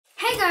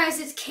Hey guys,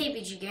 it's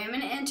KBG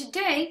Gaming, and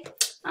today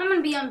I'm going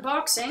to be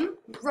unboxing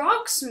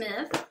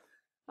Rocksmith,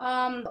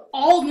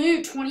 all new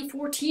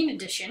 2014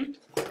 edition.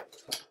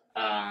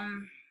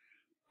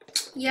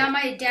 Yeah,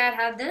 my dad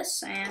had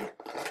this, and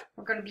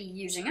we're going to be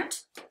using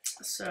it.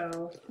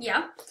 So,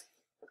 yeah.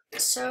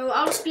 So,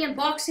 I'll just be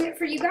unboxing it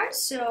for you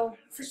guys. So,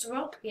 first of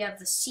all, we have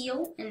the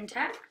seal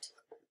intact.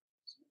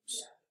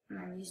 And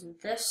I'm using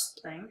this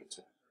thing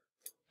to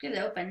get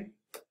it open.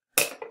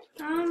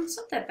 It's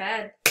not that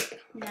bad.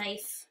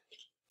 Knife.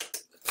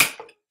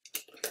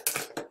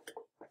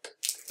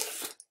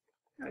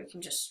 Or you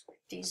can just rip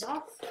these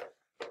off.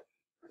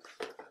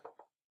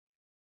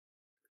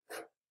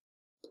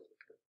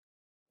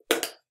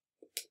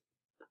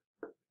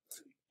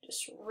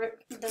 Just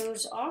rip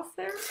those off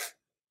there.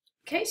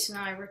 Okay, so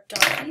now I ripped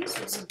off these.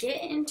 Let's get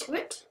into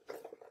it.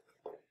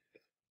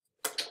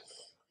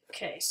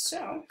 Okay,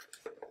 so.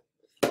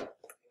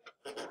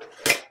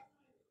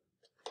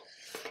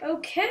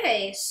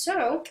 Okay,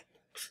 so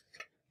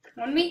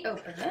when we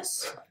open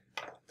this,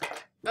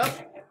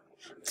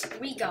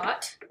 we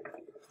got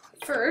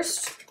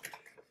first,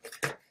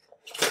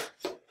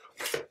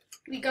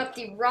 we got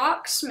the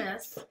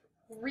Rocksmith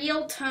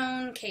real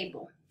tone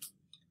cable.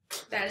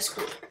 That is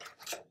cool.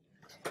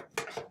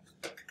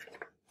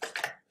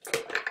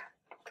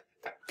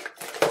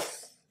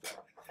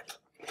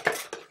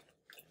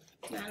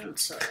 Then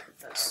let's put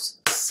this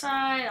to the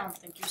side. I don't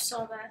think you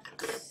saw that.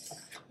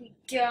 We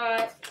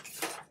got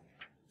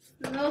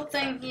a little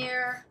thing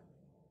here.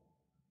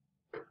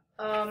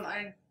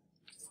 I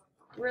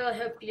really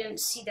hope you didn't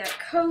see that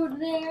code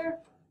there.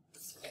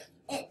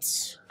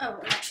 It's, oh,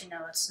 actually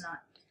no, it's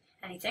not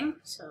anything,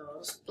 so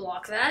let's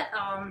block that.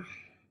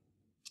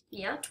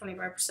 Yeah,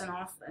 25%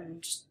 off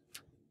and just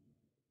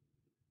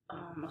a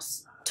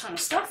ton of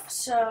stuff.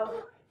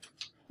 So,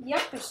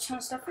 yep, there's a ton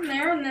of stuff in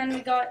there, and then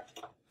we got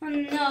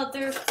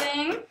another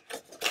thing.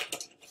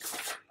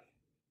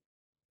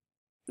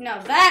 Now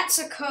that's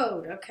a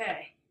code,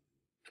 okay.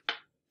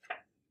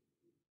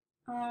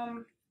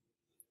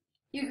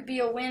 You could be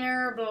a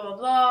winner, blah, blah,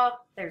 blah.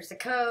 There's the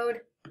code.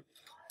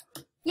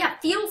 Yeah,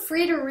 feel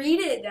free to read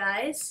it,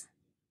 guys.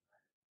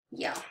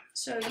 Yeah,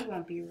 so you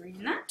won't be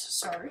reading that.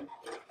 Sorry.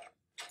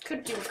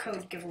 Could do a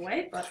code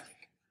giveaway, but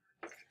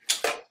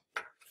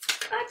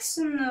that's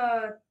in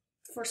the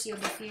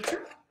foreseeable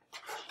future.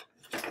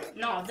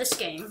 Not this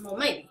game. Well,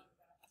 maybe.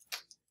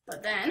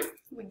 But then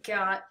we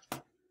got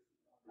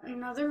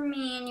another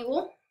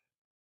manual.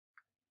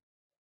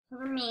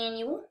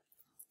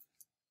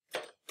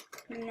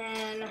 And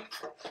then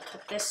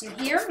put this in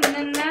here, and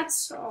then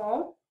that's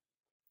all.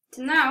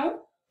 So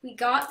now we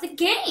got the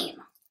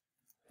game.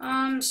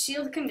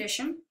 Sealed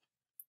condition.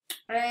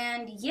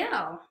 And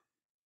yeah.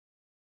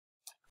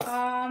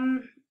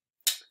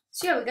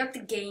 So yeah, we got the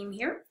game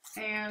here,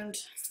 and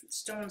it's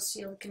still in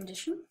sealed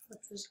condition,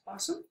 which was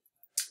awesome.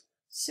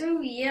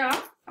 So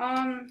yeah,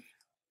 I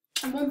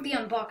won't be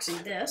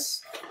unboxing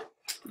this,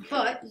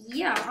 but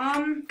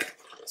yeah,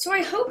 so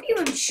I hope you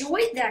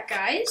enjoyed that,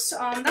 guys.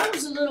 That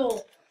was a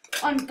little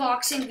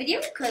unboxing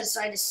video because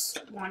I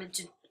just wanted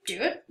to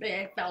do it.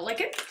 I felt like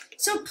it.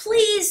 So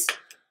please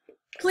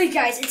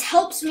guys, it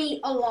helps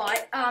me a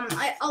lot.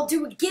 I'll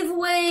do a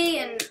giveaway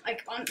and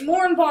like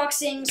more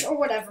unboxings or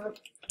whatever.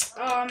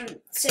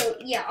 So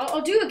yeah,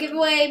 I'll do a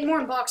giveaway,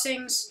 more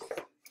unboxings.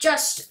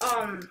 Just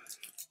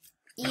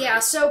yeah.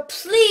 So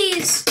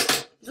please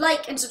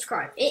like and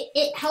subscribe.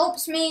 It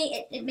helps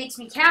me. It makes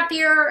me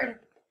happier. And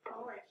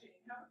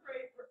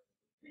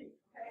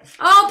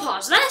I'll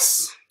pause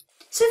this.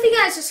 So if you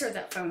guys just heard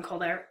that phone call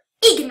there,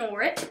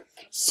 ignore it.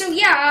 So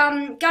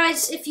yeah,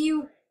 guys, if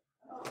you,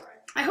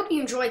 I hope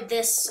you enjoyed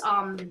this,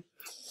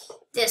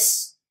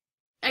 this,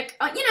 like,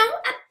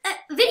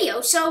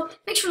 video. So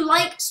make sure to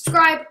like,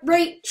 subscribe,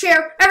 rate,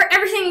 share,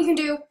 everything you can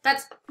do.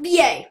 That's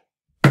BA.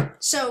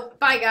 So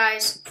bye,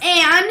 guys,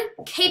 and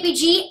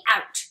KBG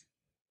out.